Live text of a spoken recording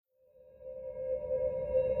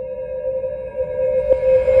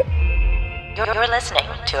You're listening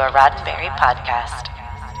to a Roddenberry podcast.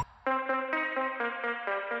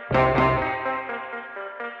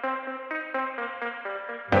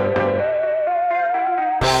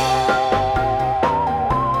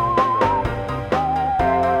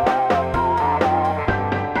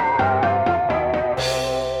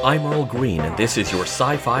 I'm Earl Green, and this is your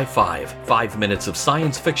Sci-Fi 5 minutes of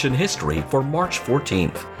science fiction history for March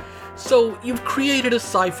 14th. So, you've created a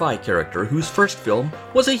sci-fi character whose first film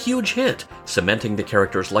was a huge hit, cementing the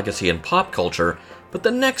character's legacy in pop culture, but the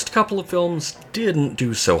next couple of films didn't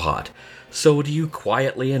do so hot. So do you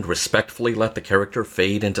quietly and respectfully let the character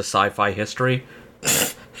fade into sci-fi history?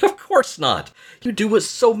 Of course not! You do what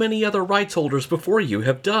so many other rights holders before you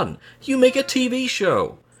have done. You make a TV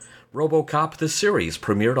show! Robocop the series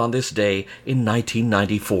premiered on this day in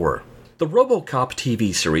 1994. The Robocop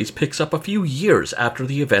TV series picks up a few years after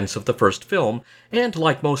the events of the first film, and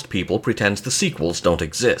like most people, pretends the sequels don't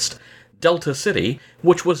exist. Delta City,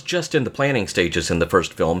 which was just in the planning stages in the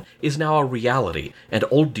first film, is now a reality, and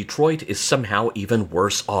old Detroit is somehow even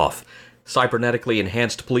worse off. Cybernetically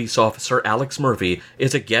enhanced police officer Alex Murphy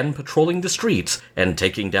is again patrolling the streets and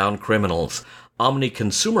taking down criminals. Omni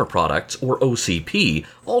Consumer Products, or OCP,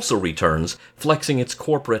 also returns, flexing its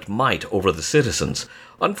corporate might over the citizens.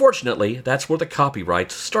 Unfortunately, that's where the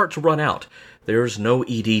copyrights start to run out. There's no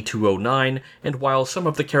ED-209, and while some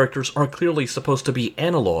of the characters are clearly supposed to be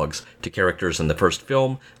analogs to characters in the first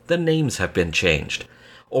film, the names have been changed.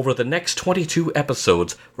 Over the next 22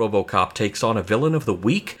 episodes, Robocop takes on a villain of the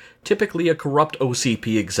week, typically a corrupt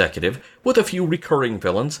OCP executive, with a few recurring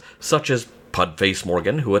villains, such as Pudface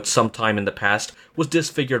Morgan, who at some time in the past was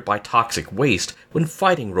disfigured by toxic waste when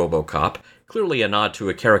fighting Robocop, clearly a nod to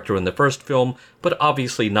a character in the first film, but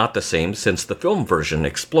obviously not the same since the film version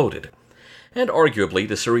exploded. And arguably,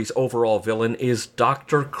 the series' overall villain is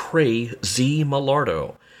Dr. Cray Z.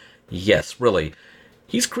 Mallardo. Yes, really.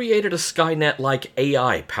 He's created a Skynet-like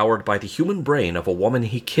AI powered by the human brain of a woman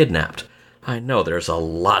he kidnapped. I know there's a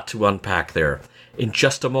lot to unpack there. In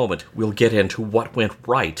just a moment, we'll get into what went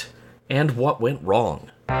right and what went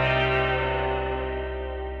wrong.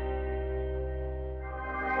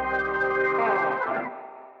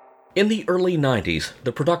 In the early 90s,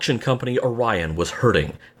 the production company Orion was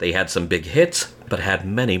hurting. They had some big hits, but had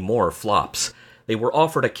many more flops. They were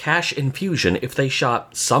offered a cash infusion if they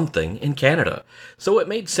shot something in Canada, so it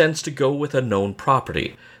made sense to go with a known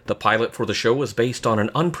property. The pilot for the show was based on an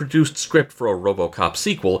unproduced script for a Robocop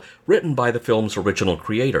sequel written by the film's original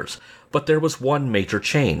creators, but there was one major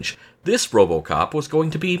change. This Robocop was going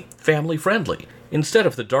to be family-friendly. Instead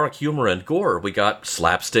of the dark humor and gore, we got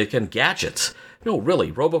slapstick and gadgets. No,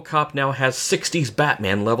 really, Robocop now has 60s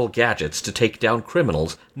Batman-level gadgets to take down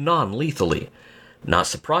criminals non-lethally. Not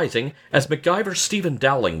surprising, as MacGyver's Stephen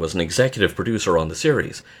Dowling was an executive producer on the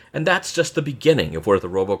series, and that's just the beginning of where the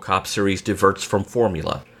Robocop series diverts from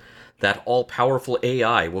formula. That all-powerful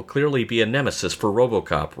AI will clearly be a nemesis for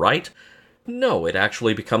Robocop, right? No, it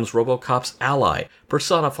actually becomes Robocop's ally,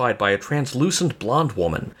 personified by a translucent blonde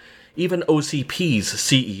woman. Even OCP's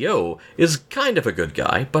CEO is kind of a good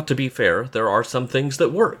guy, but to be fair, there are some things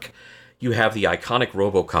that work. You have the iconic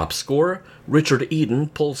Robocop score, Richard Eden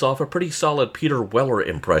pulls off a pretty solid Peter Weller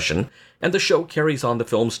impression, and the show carries on the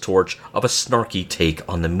film's torch of a snarky take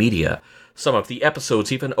on the media. Some of the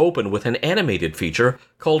episodes even open with an animated feature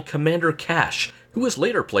called Commander Cash, who was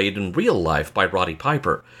later played in real life by Roddy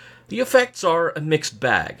Piper. The effects are a mixed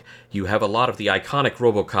bag. You have a lot of the iconic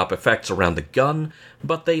Robocop effects around the gun,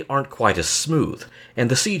 but they aren't quite as smooth,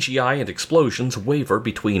 and the CGI and explosions waver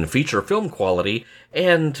between feature film quality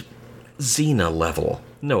and Xena level.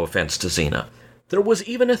 No offense to Xena. There was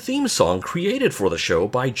even a theme song created for the show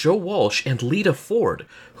by Joe Walsh and Lita Ford,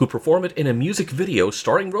 who perform it in a music video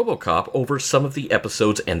starring Robocop over some of the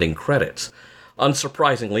episode's ending credits.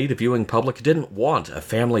 Unsurprisingly, the viewing public didn't want a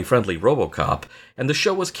family-friendly Robocop, and the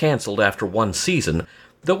show was cancelled after one season,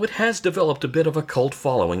 though it has developed a bit of a cult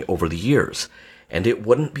following over the years. And it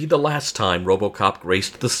wouldn't be the last time Robocop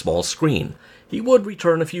graced the small screen. He would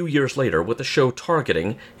return a few years later with the show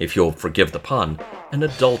targeting, if you'll forgive the pun, an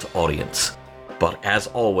adult audience. But as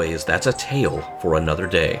always, that's a tale for another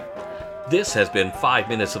day. This has been 5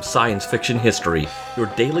 minutes of science fiction history, your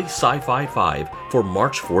daily Sci-Fi 5 for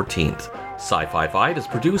March 14th. Sci-Fi 5 is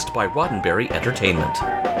produced by Roddenberry Entertainment.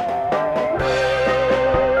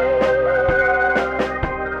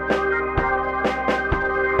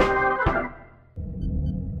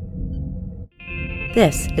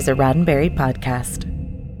 This is a Roddenberry podcast.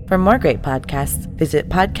 For more great podcasts, visit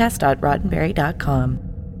podcast.roddenberry.com.